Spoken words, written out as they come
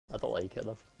I don't like it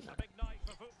though.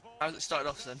 How's it started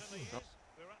off then?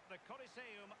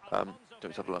 Do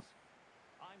we have a look?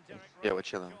 Yeah, we're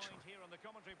chilling.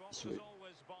 Sweet.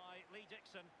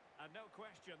 And no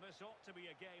question, this ought to be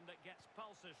a game that gets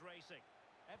pulses racing.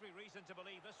 Every reason to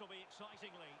believe this will be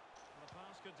excitingly. The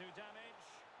pass could do damage.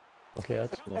 Okay,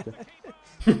 that's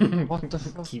What the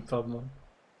fuck? Keeper, man.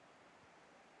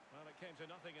 Well, it came to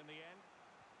nothing in the end.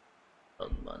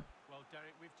 Oh, man. Well,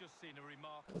 Derek, we've just seen a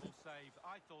remarkable save.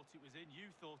 I thought it was in,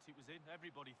 you thought it was in,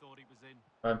 everybody thought it was in.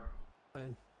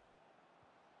 fine.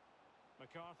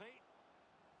 McCarthy.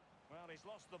 Well, he's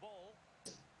lost the ball.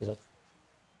 Is that?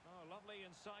 Oh, lovely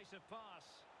incisive pass.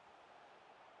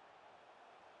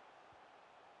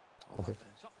 Okay.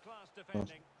 Top class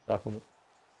defending. Back on it.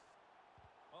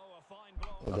 Oh, a fine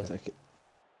blow. Okay. I'll take it.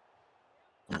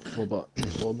 Full back,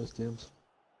 all missed teams.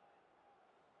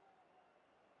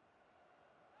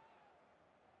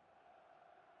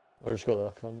 I just got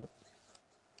that con.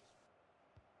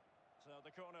 So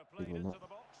the corner played into the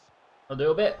box. I'll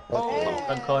do a bit. Oh,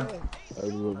 good con. Oh,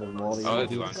 everyone.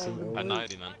 I know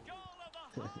you, man.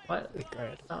 What?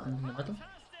 That in the middle?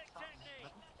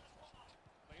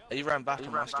 He ran back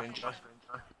on my screen, Joe.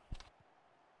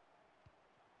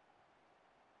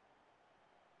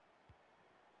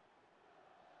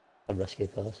 A risky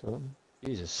pass, huh?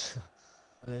 Jesus.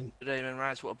 And then Damon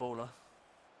Rice, what a baller.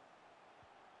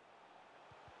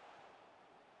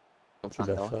 Should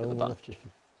I foul one off just...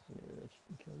 Yeah, just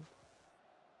in case.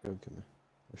 Go give me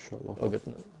a shot lock. I'll get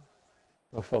it.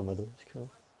 I'll foul middle, it's cool.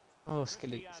 oh,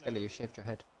 Skilly, you shaved your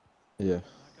head. Yeah.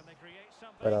 Can they create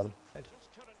something? Right on.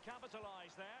 Just couldn't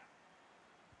capitalise there.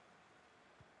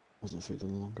 Wasn't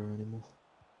feeling longer anymore.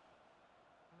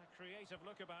 And a creative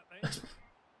look about this.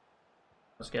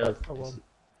 Let's go. Oh, well.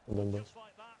 And then Just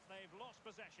like that, they've lost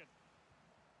possession.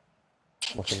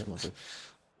 Nothing.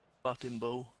 Button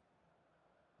ball.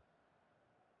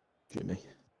 Jimmy.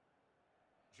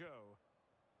 Joe.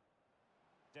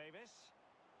 Davis.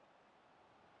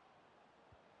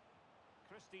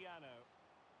 Cristiano.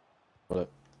 Got it.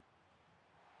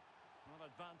 An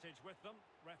advantage with them.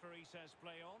 Referee says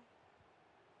play on.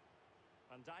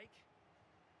 Van Dijk.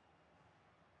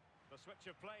 The switch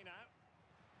of play now.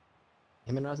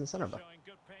 Him and Rising Centre back. Showing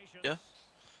good patience. Yeah.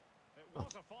 It was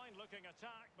a fine looking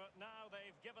attack, but now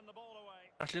they've given the ball away.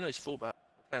 Actually, no, he's fullback.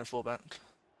 Playing fullback.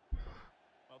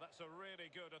 Well, that's a really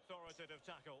good authoritative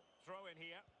tackle. Throw in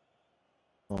here.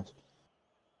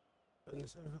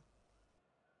 Nice.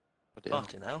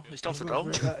 Martin now. He's done for goal.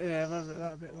 Yeah, I've had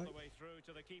that a bit All like. the way through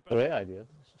to the keeper. The right idea.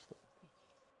 It's just...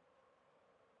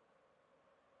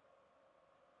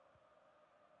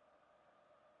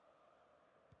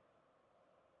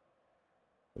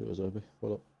 It was Obi.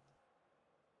 What up?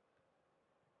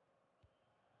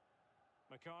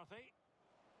 McCarthy.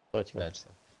 30 minutes.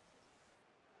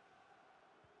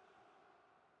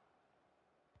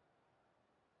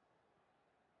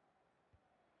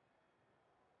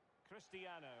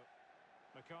 Cristiano.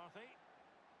 McCarthy.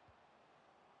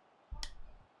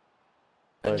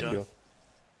 There Joe. you go.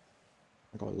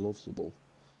 That guy loves the ball.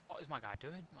 What is my guy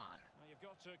doing, man? Well, you've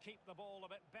got to keep the ball a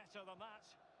bit better than that.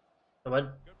 The win.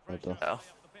 Good Well pressure done. high up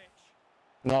the pitch.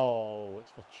 No,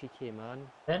 it's for cheeky, man.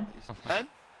 10? Ben? And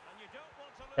you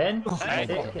don't want to 10?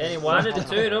 lose Hey. Any one of the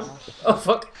two of them? Oh,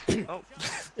 fuck. Oh.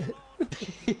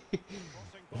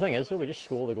 The thing is, though, we just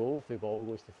score the goal if the ball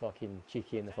goes to fucking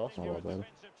cheeky in the first Oh, one. well done.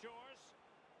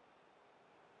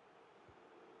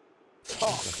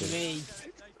 Fuck me.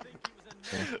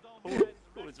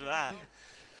 What was that?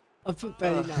 I put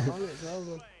Benny that on it as well,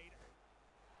 though.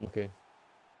 Okay.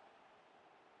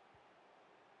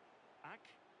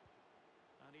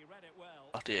 And he read it well.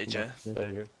 After you, Joe. There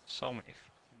you go. So many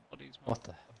bodies, man. What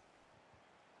the?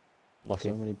 Lucky.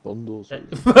 So many bundles. Yeah.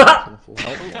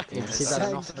 You see that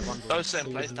enough in the bundle. Those same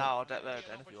place now, I'll get there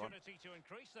again if you want. Opportunity to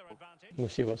increase their advantage. We'll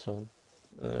see what's on.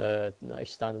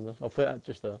 Nice standing there. I'll put it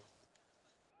just there.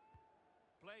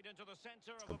 Played into the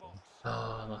centre of the box.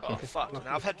 Oh, Oh, okay. fuck.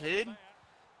 Now I've had in.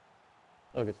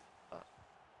 Oh, good.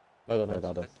 Well done, Red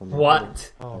Ed. Adder from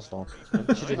What? Oh, That's fine.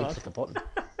 You should really click a button.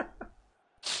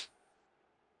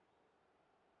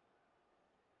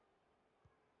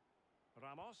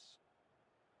 Ramos.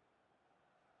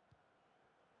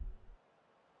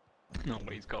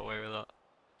 Nobody's got away with that.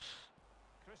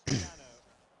 Cristiano.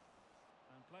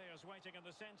 And players waiting in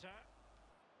the centre.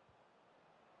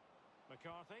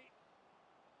 McCarthy.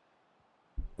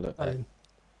 Got it.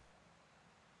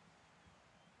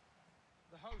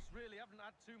 The hosts really haven't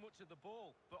had too much of the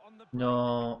ball, but on the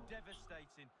No. break,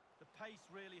 devastating. The pace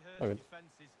really hurts Okay.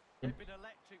 defences. They've been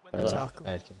electric when Well they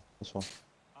done. That's fine.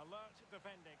 Alert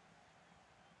defending.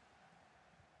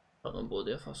 Got no ball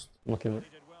there first. Looking He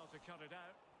at did well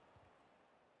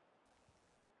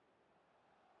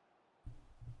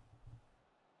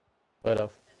Right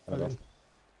off. Right off.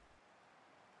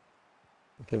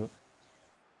 Okay.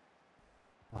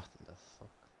 What the fuck?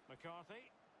 McCarthy.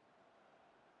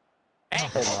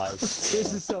 Oh my. This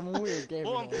is some weird game.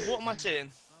 What am I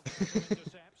doing?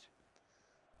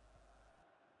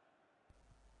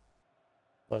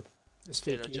 What? Just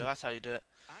You know, thinking. Joe, that's how you do it.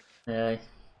 Yeah,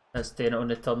 that's doing it on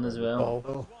the turn as well.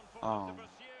 Oh. Oh.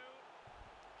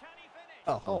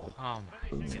 Oh. Oh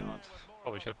my god.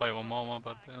 Probably should play one more, my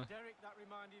bad. Derek, that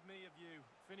reminded me of you.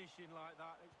 Finishing like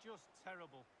that, it's just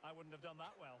terrible. I wouldn't have done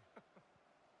that well.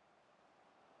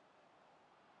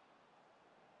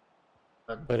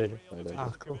 Where did it? Real Where did it? Ah,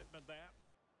 cool. commitment there.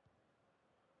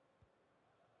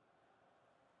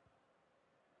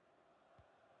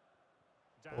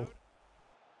 Down.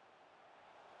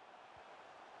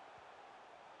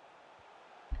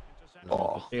 Intercepted.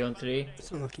 Oh. 3 on 3.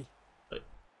 It's unlucky.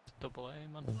 Double A,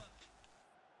 man.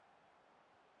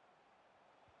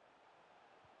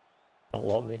 Don't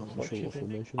lock me. I'm It's not sure what what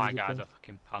formation. My guys are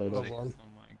fucking pansy. Right Oh off. my god.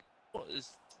 What is?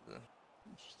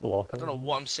 Just lock I don't know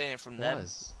what I'm saying from What them.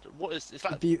 is? What is? It's The,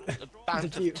 like beau- a the band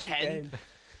of beautiful 10. game.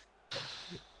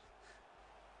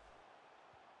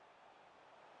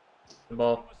 The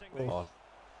ball. Oh,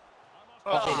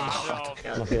 Oh,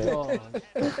 no. Okay. God.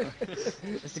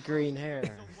 It's the green hair.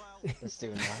 Let's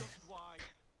do it now.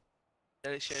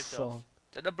 Get it shaved Fuck. off.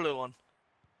 Get the blue one.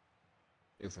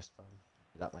 Do for spam.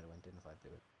 That might have went in if I do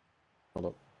it. Hold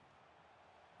up.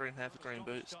 Green hair for green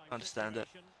boots. I understand it.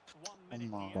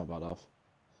 Not bad off.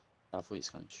 I thought he's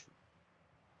going to shoot.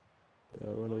 Yeah,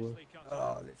 run away.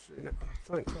 Oh, literally. No.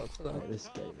 Thank God for that. Like, this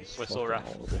game is Whistle fucking ref.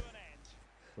 horrible.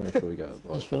 Make sure we get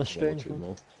like, Just feel one or strange, two man.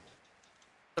 more.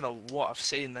 I don't know what I've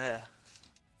seen there.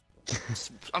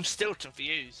 I'm still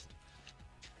confused.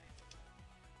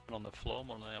 On the floor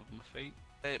more than I have on my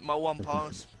feet. My one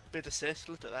pass, bid assist.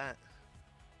 Look at that.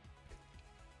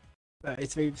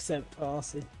 33%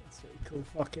 passing. That's what you call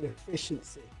fucking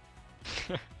efficiency.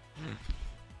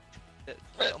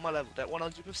 Right on my level. That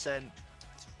 100%.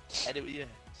 Edit with you.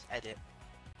 Just edit.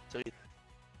 So you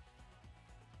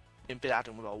can bid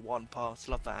Adam with our one pass.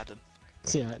 Love that, Adam.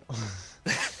 Yeah, I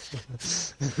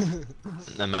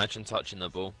know. Imagine touching the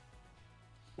ball.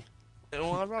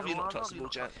 Oh, I'd rather you not touch the ball,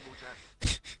 Jack.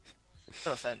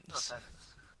 No offence.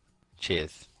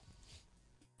 Cheers.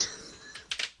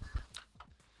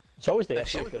 It's always the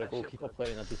issue if you're a goalkeeper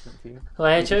playing a decent team. Hey, You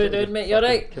how just you doing, mate? You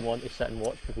alright? Come on to sit and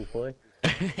watch people play.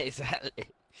 Exactly.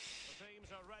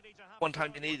 One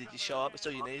time you needed, you show up. That's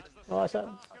all you need. Oh, that's it.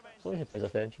 As long as he pays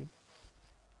attention.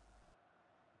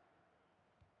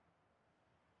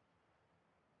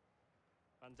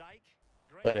 Van Dijk.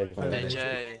 But Great anyway, pass.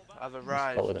 AJ, I've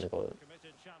arrived. Probably gonna go it.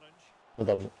 Committed challenge. I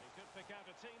don't He could pick out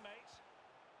a teammate.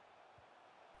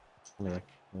 Yeah,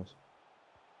 nice.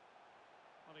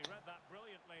 Well, he read that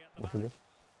brilliantly at the know. back.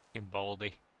 In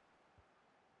Baldy.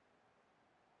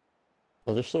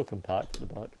 Well, they're so compact at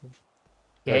the back.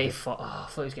 Yeah, he thought, I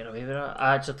thought he was getting away with that.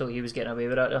 I actually thought he was getting away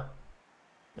with that though.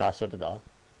 Nah, so did I.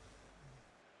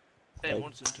 They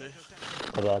want him to.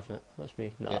 I'm bad, mate. That's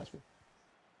me. Nah, Yeah. that's me.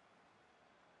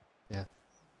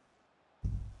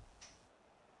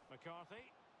 McCarthy.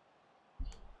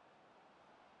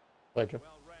 Ledger.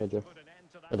 Well read Good to job. put an end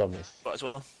to that. Well done, mate. Might as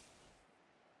well.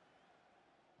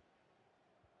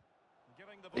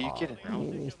 Giving the Are you ball kidding? the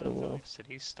opposition He's done well.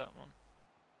 City's stat one.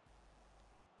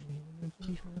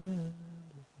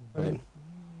 Right.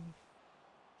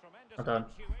 Tremendous Well done.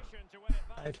 intuition to win it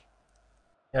back. Right.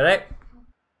 You alright?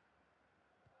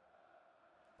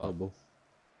 Bad ball.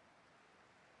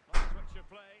 Nice switch of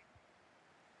play.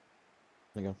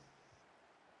 There you go.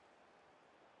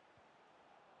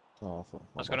 Oh, fuck.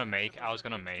 I was gonna make it.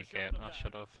 I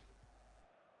should have.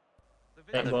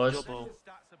 Thank boys. Your ball.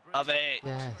 Have it.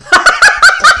 Yeah.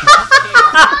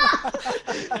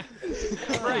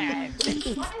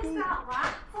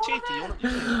 Cheeky, you want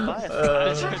to buy it?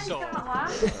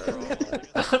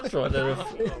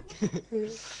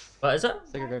 What is it? I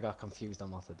think I got confused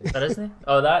on what to do. That isn't he?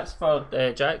 Oh, that's for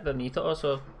Jack, the Nito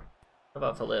also. How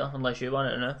about for later, unless you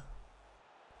want it now.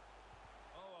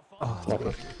 Oh,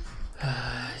 Lovely.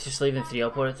 Just leaving 3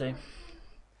 up all the time.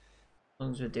 As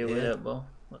long as we deal with Yeah. it, well,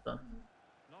 what done?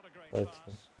 Not a great Right.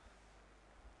 pass.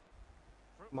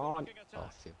 come on. Oh, Ball. And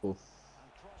crossed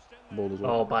in Ball as there.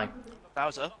 well. Oh, bang.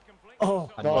 Bowser. Not complete.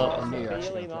 Oh, I No, knew you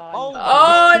actually really, got man.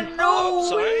 Oh no!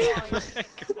 Sorry.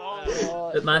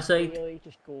 Oh, At my side. really,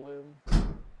 just go home.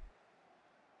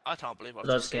 I can't believe I've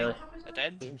That's just seen scary. it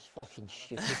then. Game's fucking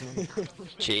stupid, man.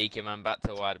 Cheeky man, back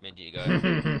to wide mid you go.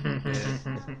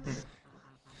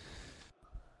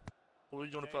 What do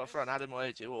you want to put up front? Adam or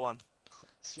AJ? What one?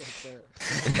 Straight there.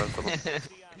 Both of them.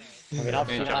 I mean, I've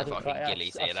You're seen trying to Adam, fucking I've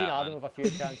ghillie say seen that, Adam man. with a few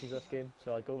chances this game,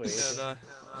 so I'd go with it. Yeah,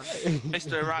 no.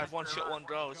 Mr. Arrive, one shot, one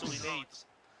draw. That's all he needs.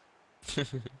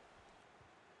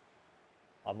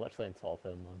 I'm literally in top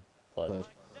of him, man. But Third.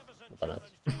 I don't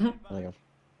know. There you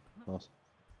go. Nice.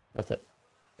 That's it.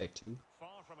 Big two.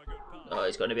 Oh,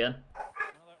 he's going to be in.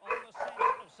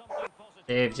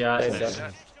 Dave, Jack. Dave,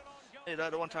 Jack. Hey, no,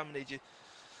 the one time I need you.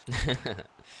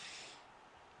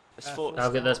 It's four.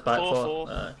 I'll get this back 4-4.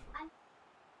 for.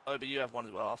 Oh, but you have one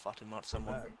as well. I'll fucking mark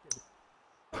someone.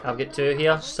 I'll get 2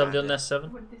 here. Somebody on this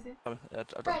 7. I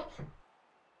don't.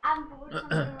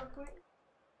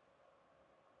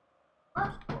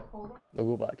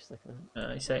 We'll go back, stick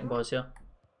it. Second boys here.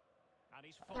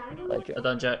 Like it. I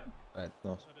done, Jack. Right,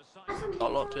 nice.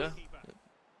 Not locked, yeah?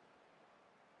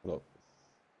 Look.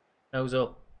 How's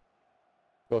up?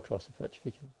 Go across the pitch if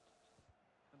you can.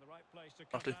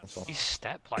 After. He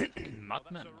step like fucking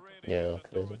madman. Yeah, that's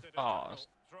crazy. Oh, it's-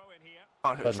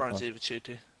 Can't hit the front either,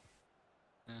 Tutu.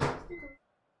 yeah.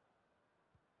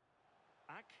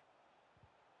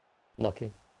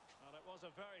 Lucky.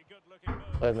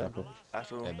 Wait a minute.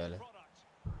 After all. Hey, Bailey.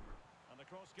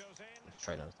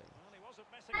 Try another thing.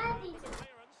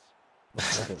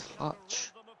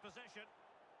 Touch.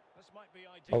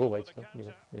 I'll go wait stuff.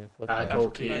 Yeah. I go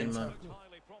Keaton, man.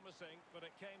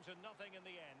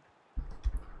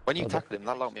 When you tackled him,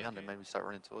 that locked me behind and made me start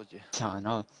running towards you. Yeah, I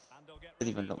know. Didn't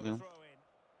even look me on.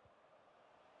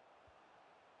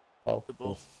 Oh. The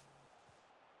ball.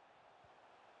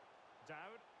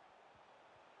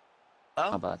 My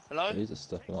Oh, bad. hello? He's just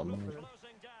stepping on me.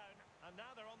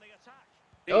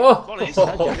 Oh! Qualities.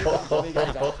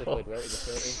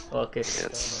 Okay.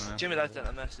 Jimmy, that's sent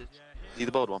a message. You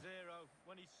the bold one?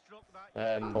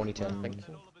 Ponytail. I think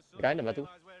so. The guy in the middle.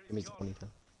 Give me the ponytail.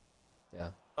 Yeah.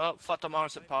 Oh, fucked up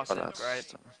Morrison passed Oh, him. that's...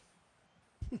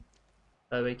 Great.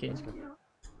 Bye bye, Keaton.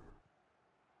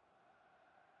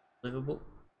 Liverpool.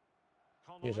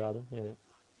 Here's Adam. Yeah.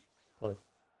 Play.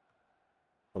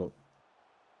 Hello.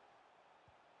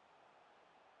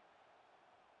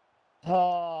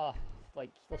 Ah, like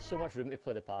there's so much room to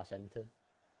play the pass into.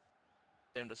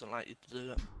 Tim doesn't like you to do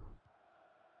that.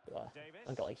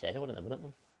 I got like anyone in a minute,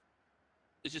 man.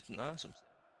 It's just nice.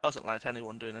 Doesn't like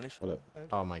anyone doing anything. Hello.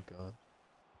 Oh my god.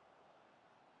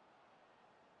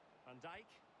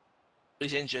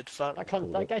 He's injured. Fuck.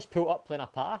 That guy's pulled up playing a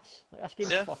pass. Like, this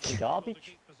game's Yeah. fucking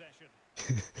garbage.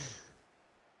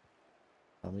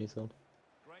 How many son?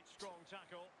 Great strong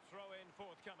tackle, throw in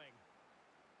forthcoming.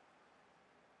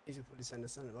 He's gonna put his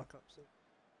centre back up. So.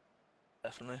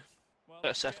 Definitely.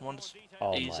 Got a second one. Just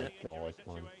Oh ease my it. god,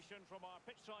 man. From our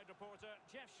pitchside reporter,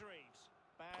 Jeff Shreves.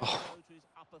 Bad blow to his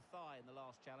upper thigh in the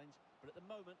last challenge, but at the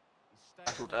moment he's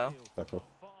Tackle staying on down. the field. Tackle.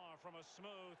 Far from a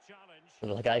smooth challenge. There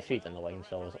was a guy feeding the line,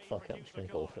 so I was like, fuck it, I'm just gonna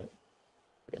go for it.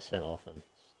 I get sent off, and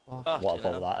Fucking what a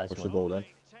ball hell. that is, Push the man. ball then.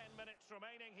 10 minutes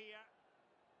remaining here.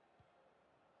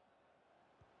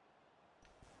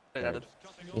 Hey, Adam.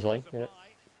 He's like, yeah.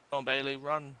 Come on, Bailey,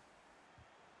 run.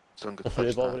 Done good The through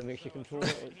touch ball there. when it makes you control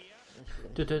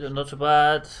it. Not so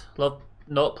bad. Love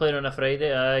not playing on a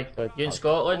Friday, aye. Good. You in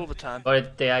Scotland? Overtime. Or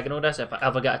diagonal this if I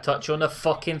ever get a touch on the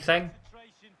fucking thing.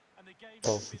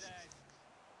 Oh.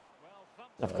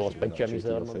 Of course, big Jimmy's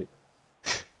there, man.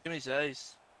 Jimmy's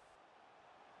ace.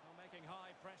 Making high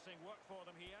pressing work for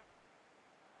them here.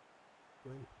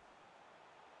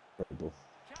 Great ball.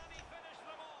 Can he finish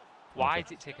them off? Why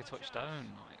did it take a touchdown?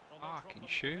 Like, fucking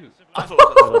shoot. I thought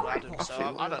it was Adam,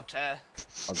 so I don't care.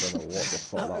 I don't know what the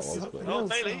fuck that was, but Oh,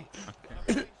 Bailey.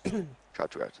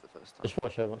 Tried to go to the first time. Just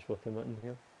watch how much we're committing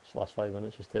here. Just last 5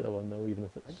 minutes, just take the 1-0, even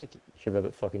if it should be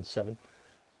about fucking 7.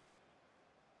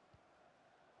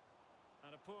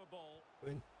 And a poor ball.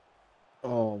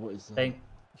 oh, what is that? Thing.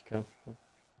 Just come.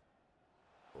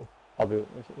 I'll be,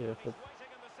 yeah. But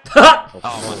Oh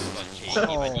my god,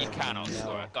 cheeky, man. You cannot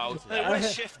score a goal Hey, today.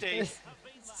 where's Shifty?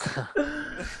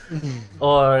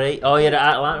 Alright. Oh, you're the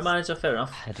Atlanta manager, fair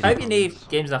enough. How have you need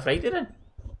games on a Friday then?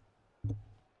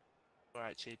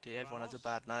 Right, cheeky. Everyone has a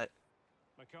bad night.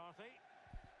 McCarthy.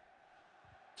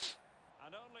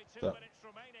 And only 2 Yeah. minutes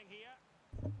remaining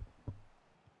here.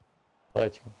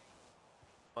 let's go.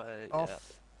 Yeah.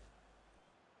 Off.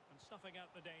 And snuffing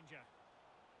out the danger.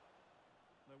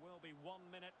 There will be 1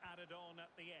 minute added on at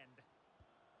the end.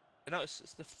 You know, it's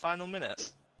the final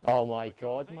minute. Oh my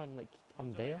god, man, like,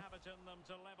 I'm there. Habiting them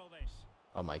to level this.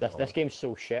 Oh my This god. game's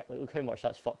so shit, like, look how much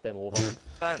that's fucked them over.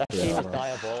 Thanks. This game is man.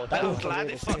 diabolical. I'm glad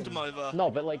it fucked them over.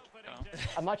 No, but like,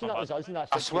 imagine that was us in that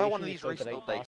I swear situation. one of these we played the races right will take pass.